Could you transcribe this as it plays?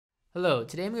Hello,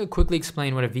 today I'm going to quickly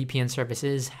explain what a VPN service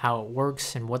is, how it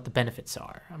works, and what the benefits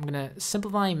are. I'm going to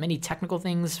simplify many technical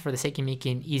things for the sake of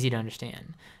making it easy to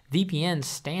understand. VPN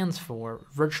stands for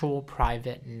Virtual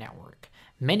Private Network.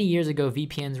 Many years ago,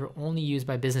 VPNs were only used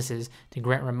by businesses to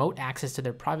grant remote access to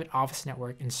their private office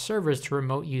network and servers to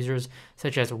remote users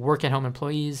such as work-at-home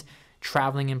employees,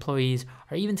 traveling employees,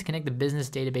 or even to connect the business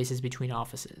databases between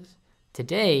offices.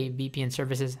 Today, VPN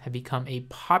services have become a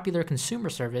popular consumer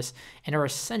service and are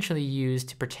essentially used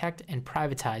to protect and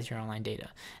privatize your online data,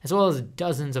 as well as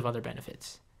dozens of other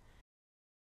benefits.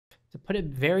 To put it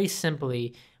very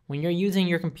simply, when you're using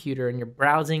your computer and you're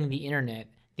browsing the internet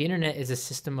is a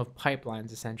system of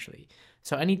pipelines essentially.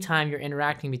 So anytime you're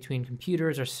interacting between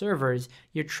computers or servers,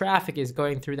 your traffic is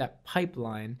going through that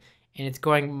pipeline, and it's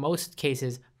going, in most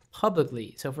cases,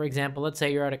 publicly. So for example, let's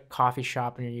say you're at a coffee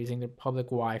shop and you're using the public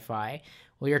Wi-Fi.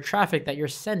 Well, your traffic that you're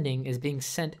sending is being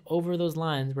sent over those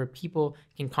lines where people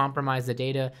can compromise the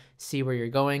data, see where you're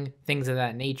going, things of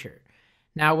that nature.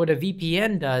 Now, what a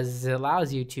VPN does is it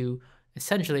allows you to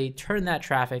essentially turn that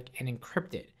traffic and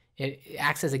encrypt it. It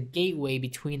acts as a gateway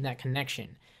between that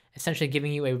connection, essentially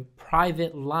giving you a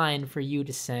private line for you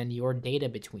to send your data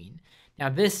between. Now,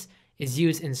 this is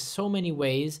used in so many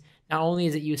ways. Not only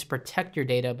is it used to protect your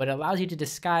data, but it allows you to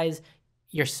disguise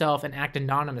yourself and act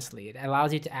anonymously. It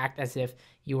allows you to act as if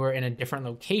you were in a different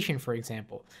location, for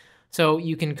example. So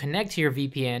you can connect to your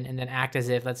VPN and then act as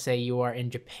if, let's say you are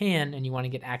in Japan and you want to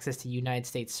get access to United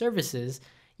States services.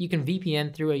 You can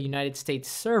VPN through a United States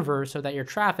server so that your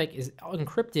traffic is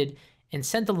encrypted and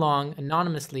sent along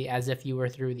anonymously as if you were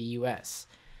through the US.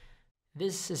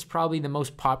 This is probably the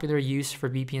most popular use for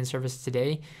VPN services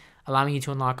today, allowing you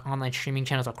to unlock online streaming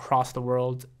channels across the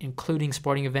world, including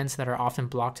sporting events that are often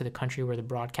blocked to the country where the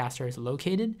broadcaster is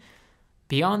located.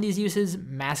 Beyond these uses,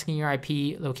 masking your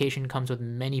IP location comes with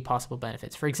many possible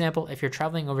benefits. For example, if you're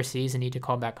traveling overseas and need to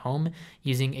call back home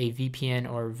using a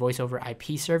VPN or voice over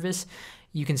IP service,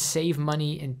 you can save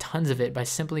money and tons of it by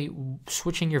simply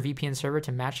switching your VPN server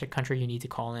to match the country you need to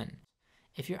call in.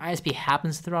 If your ISP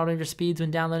happens to throttle your speeds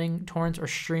when downloading torrents or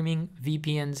streaming,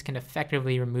 VPNs can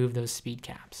effectively remove those speed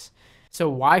caps. So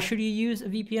why should you use a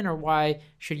VPN, or why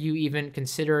should you even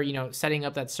consider, setting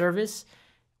up that service?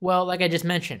 Well, like I just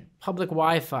mentioned, public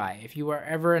Wi-Fi. If you are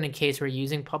ever in a case where you're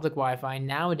using public Wi-Fi,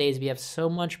 nowadays we have so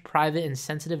much private and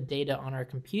sensitive data on our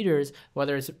computers,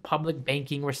 whether it's public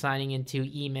banking we're signing into,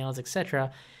 emails,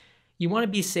 etc. You want to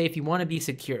be safe, you want to be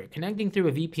secure. Connecting through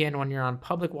a VPN when you're on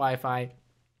public Wi-Fi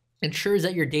ensures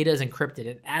that your data is encrypted.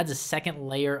 It adds a second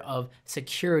layer of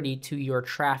security to your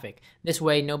traffic. This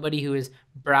way, nobody who is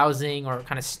browsing or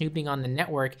kind of snooping on the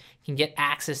network can get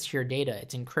access to your data.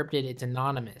 It's encrypted, it's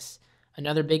anonymous.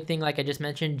 Another big thing, like I just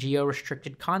mentioned,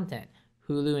 geo-restricted content.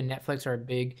 Hulu and Netflix are a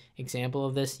big example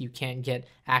of this. You can't get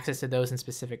access to those in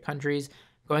specific countries.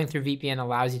 Going through VPN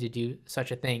allows you to do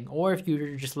such a thing. Or if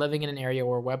you're just living in an area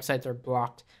where websites are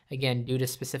blocked, again, due to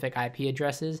specific IP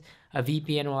addresses, a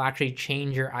VPN will actually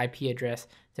change your IP address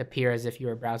to appear as if you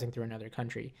were browsing through another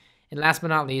country. And last but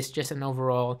not least, just an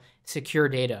overall secure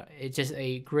data. It's just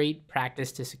a great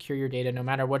practice to secure your data no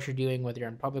matter what you're doing, whether you're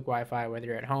on public Wi-Fi, whether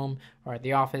you're at home or at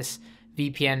the office.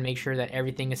 VPN makes sure that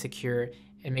everything is secure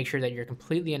and make sure that you're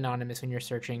completely anonymous when you're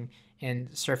searching and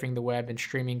surfing the web and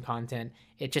streaming content.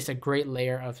 It's just a great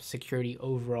layer of security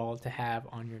overall to have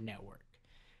on your network.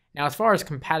 Now, as far as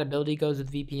compatibility goes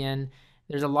with VPN,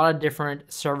 there's a lot of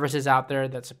different services out there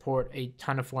that support a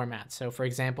ton of formats. So for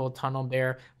example,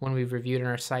 TunnelBear, when we've reviewed on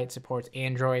our site, supports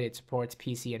Android, it supports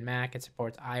PC and Mac, it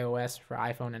supports iOS for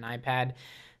iPhone and iPad.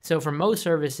 So for most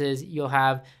services, you'll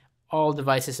have all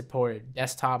devices supported,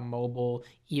 desktop, mobile,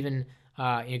 even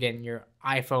again, your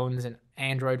iPhones and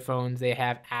Android phones, they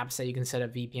have apps that you can set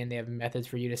up VPN. They have methods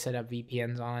for you to set up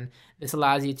VPNs on. This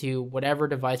allows you to, whatever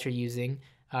device you're using,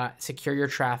 secure your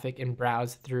traffic and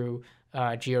browse through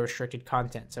geo-restricted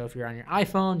content. So if you're on your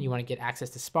iPhone, you want to get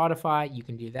access to Spotify, you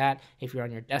can do that. If you're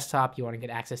on your desktop, you want to get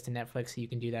access to Netflix, you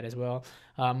can do that as well.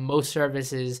 Most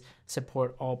services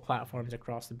support all platforms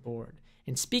across the board.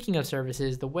 And speaking of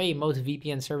services, the way most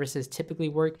VPN services typically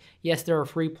work, yes, there are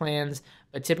free plans,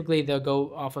 but typically they'll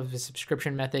go off of a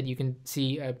subscription method. You can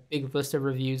see a big list of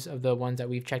reviews of the ones that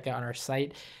we've checked out on our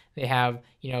site. They have,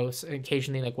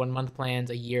 occasionally like 1 month plans,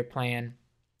 a year plan,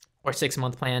 or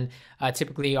 6-month plan,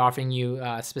 typically offering you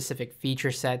specific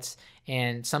feature sets,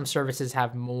 and some services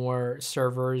have more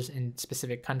servers in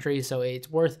specific countries, so it's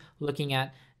worth looking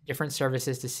at different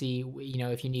services to see,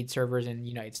 if you need servers in the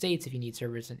United States, if you need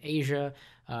servers in Asia,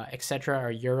 etc.,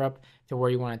 or Europe, to where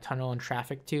you want to tunnel and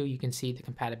traffic to. You can see the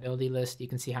compatibility list. You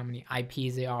can see how many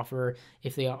IPs they offer.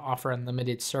 If they offer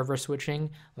unlimited server switching,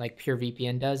 like Pure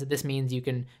VPN does, this means you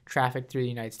can traffic through the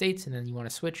United States, and then you want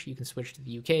to switch, you can switch to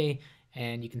the UK,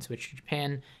 and you can switch to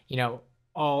Japan,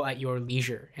 all at your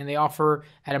leisure. And they offer,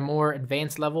 at a more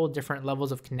advanced level, different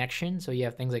levels of connection. So you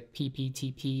have things like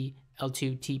PPTP,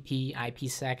 L2TP,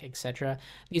 IPsec, etc.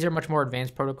 These are much more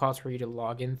advanced protocols for you to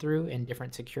log in through in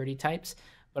different security types.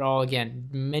 But all, again,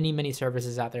 many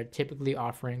services out there typically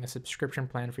offering a subscription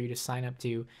plan for you to sign up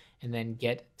to and then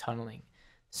get tunneling.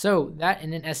 So that,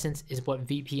 in essence, is what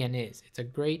VPN is. It's a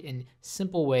great and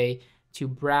simple way to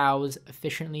browse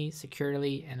efficiently,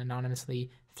 securely, and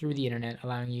anonymously through the internet,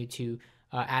 allowing you to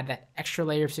add that extra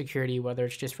layer of security, whether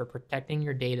it's just for protecting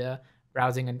your data,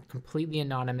 browsing and completely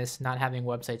anonymous, not having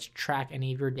websites track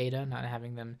any of your data, not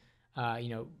having them,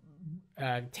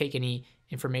 take any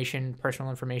information,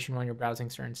 personal information when you're browsing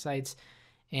certain sites,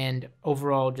 and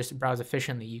overall just browse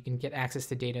efficiently. You can get access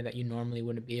to data that you normally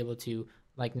wouldn't be able to,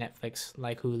 like Netflix,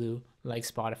 like Hulu, like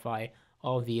Spotify,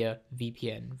 all via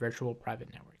VPN, virtual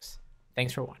private networks.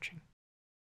 Thanks for watching.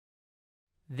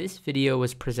 This video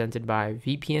was presented by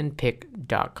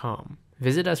VPNpick.com.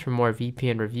 Visit us for more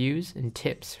VPN reviews and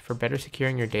tips for better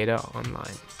securing your data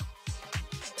online.